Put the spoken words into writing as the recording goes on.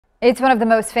It's one of the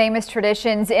most famous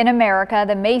traditions in America,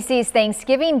 the Macy's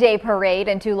Thanksgiving Day Parade,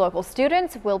 and 2 local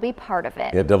students will be part of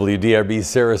it. Yeah, WDRB's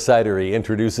Sarah Sidery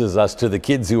introduces us to the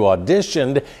kids who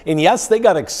auditioned, and yes, they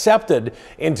got accepted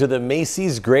into the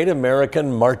Macy's Great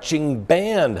American Marching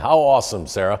Band. How awesome,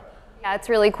 Sarah. Yeah, it's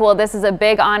really cool. This is a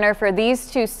big honor for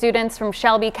these 2 students from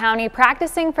Shelby County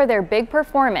practicing for their big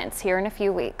performance here in a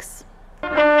few weeks.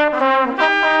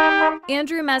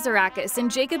 Andrew Mazarakis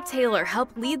and Jacob Taylor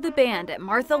helped lead the band at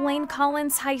Layne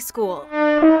Collins High School.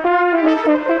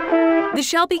 The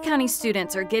Shelby County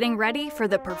students are getting ready for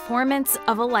the performance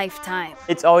of a lifetime.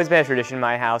 It's always been a tradition in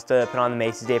my house to put on the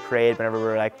Macy's Day Parade whenever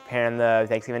we're preparing the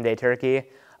Thanksgiving Day turkey.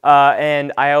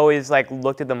 And I always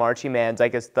looked at the marching bands,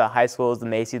 it's the high school's, the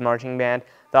Macy's marching band.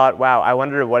 Thought, wow, I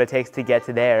wonder what it takes to get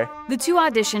to there. The 2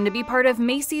 auditioned to be part of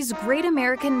Macy's Great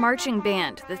American Marching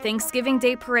Band. The Thanksgiving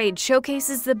Day Parade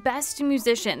showcases the best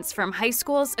musicians from high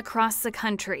schools across the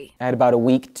country. I had about a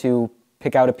week to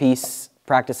pick out a piece,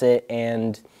 practice it,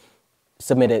 and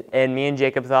submit it. And me and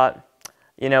Jacob thought,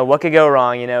 what could go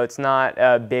wrong? It's not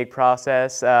a big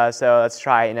process, so let's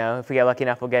try it. If we get lucky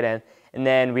enough, we'll get in. And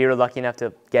then we were lucky enough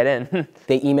to get in.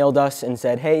 They emailed us and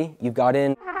said, hey, you've got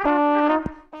in.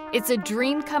 It's a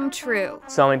dream come true.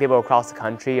 So many people across the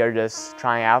country are just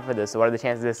trying out for this. So what are the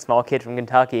chances this small kid from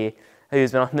Kentucky,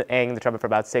 who's been playing the trumpet for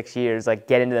about 6 years,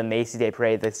 get into the Macy's Day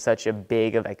Parade? That's such a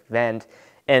big event.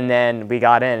 And then we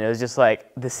got in. It was just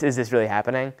is this really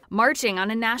happening? Marching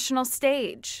on a national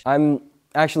stage. I'm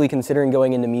actually considering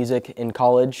going into music in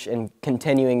college and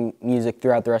continuing music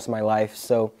throughout the rest of my life.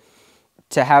 So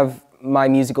to have my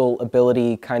musical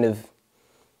ability kind of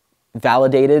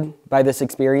validated by this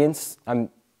experience,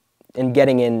 and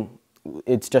getting in,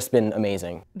 it's just been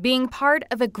amazing. Being part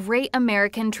of a great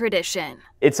American tradition.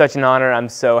 It's such an honor. I'm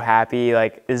so happy.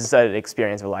 This is an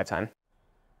experience of a lifetime.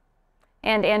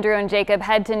 And Andrew and Jacob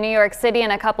head to New York City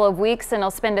in a couple of weeks, and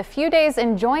they'll spend a few days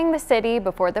enjoying the city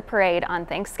before the parade on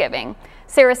Thanksgiving.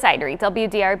 Sarah Sidery,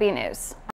 WDRB News.